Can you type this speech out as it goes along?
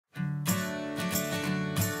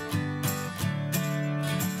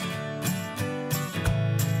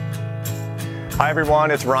Hi everyone,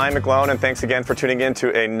 it's Ryan McGlone, and thanks again for tuning in to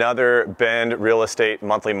another Bend Real Estate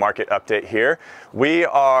Monthly Market Update here. We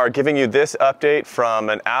are giving you this update from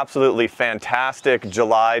an absolutely fantastic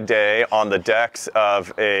July day on the decks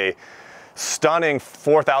of a stunning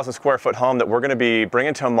 4,000 square foot home that we're going to be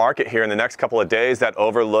bringing to market here in the next couple of days that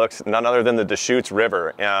overlooks none other than the Deschutes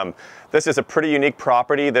River. This is a pretty unique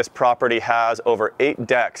property. This property has over 8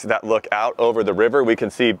 decks that look out over the river. We can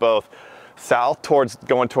see both south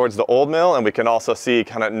going towards the old mill, and we can also see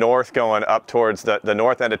kind of north going up towards the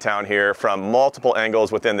north end of town here from multiple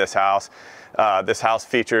angles within this house. This house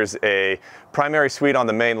features a primary suite on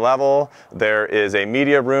the main level. There is a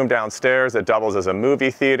media room downstairs that doubles as a movie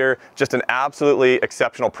theater. Just an absolutely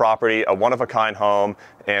exceptional property, a one-of-a-kind home,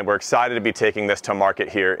 and we're excited to be taking this to market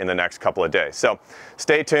here in the next couple of days. So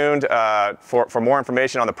stay tuned for more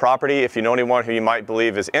information on the property. If you know anyone who you might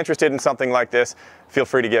believe is interested in something like this, feel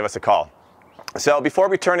free to give us a call. So before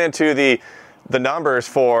we turn into the numbers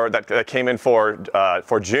that came in for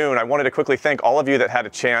June, I wanted to quickly thank all of you that had a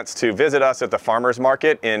chance to visit us at the Farmers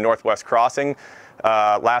Market in Northwest Crossing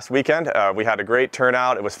last weekend. We had a great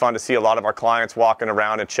turnout. It was fun to see a lot of our clients walking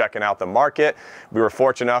around and checking out the market. We were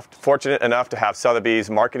fortunate enough to have Sotheby's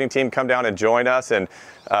marketing team come down and join us and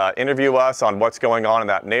interview us on what's going on in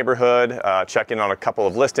that neighborhood, check in on a couple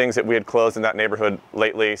of listings that we had closed in that neighborhood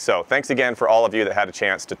lately. So thanks again for all of you that had a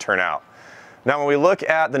chance to turn out. Now, when we look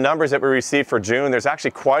at the numbers that we received for June, there's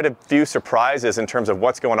actually quite a few surprises in terms of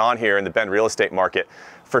what's going on here in the Bend real estate market.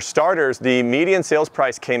 For starters, the median sales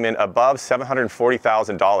price came in above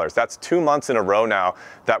 $740,000. That's 2 months in a row now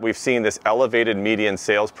that we've seen this elevated median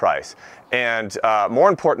sales price. And more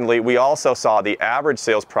importantly, we also saw the average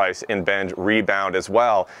sales price in Bend rebound as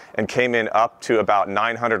well and came in up to about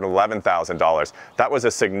 $911,000. That was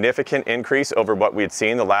a significant increase over what we'd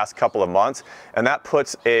seen the last couple of months, and that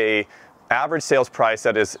puts a average sales price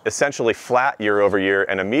that is essentially flat year over year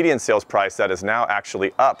and a median sales price that is now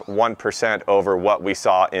actually up 1% over what we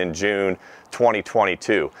saw in June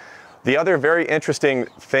 2022. The other very interesting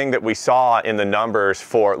thing that we saw in the numbers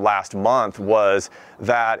for last month was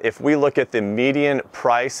that if we look at the median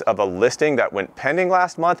price of a listing that went pending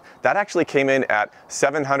last month, that actually came in at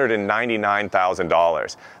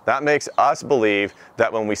 $799,000. That makes us believe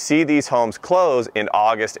that when we see these homes close in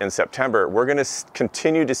August and September, we're going to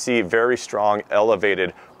continue to see very strong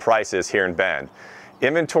elevated prices here in Bend.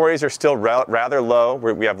 Inventories are still rather low.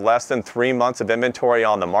 We have less than 3 months of inventory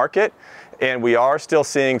on the market, and we are still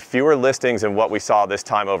seeing fewer listings than what we saw this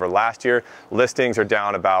time over last year. Listings are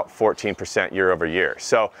down about 14% year over year.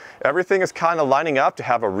 So everything is kind of lining up to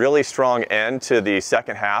have a really strong end to the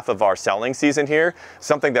second half of our selling season here,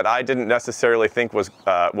 something that I didn't necessarily think was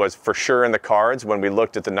for sure in the cards when we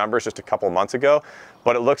looked at the numbers just a couple months ago.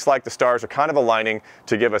 But it looks like the stars are kind of aligning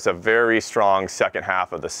to give us a very strong second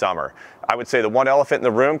half of the summer. I would say the one elephant in the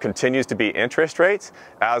room continues to be interest rates.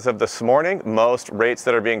 As of this morning, most rates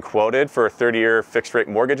that are being quoted for 30-year fixed rate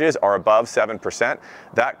mortgages are above 7%.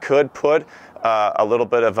 That could put a little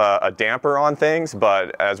bit of a damper on things,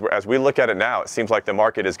 but as we look at it now, it seems like the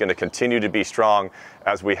market is going to continue to be strong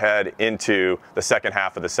as we head into the second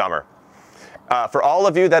half of the summer. For all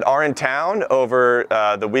of you that are in town over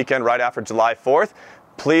the weekend right after July 4th,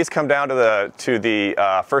 please come down to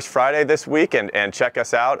the First Friday this week and check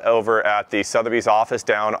us out over at the Sotheby's office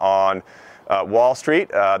down on Wall Street.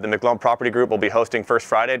 The McGlone Property Group will be hosting First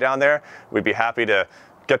Friday down there. We'd be happy to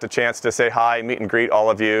get the chance to say hi, meet and greet all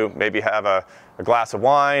of you, maybe have a glass of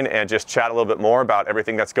wine and just chat a little bit more about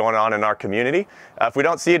everything that's going on in our community. If we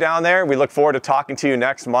don't see you down there, we look forward to talking to you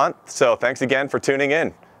next month. So thanks again for tuning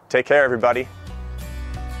in. Take care, everybody.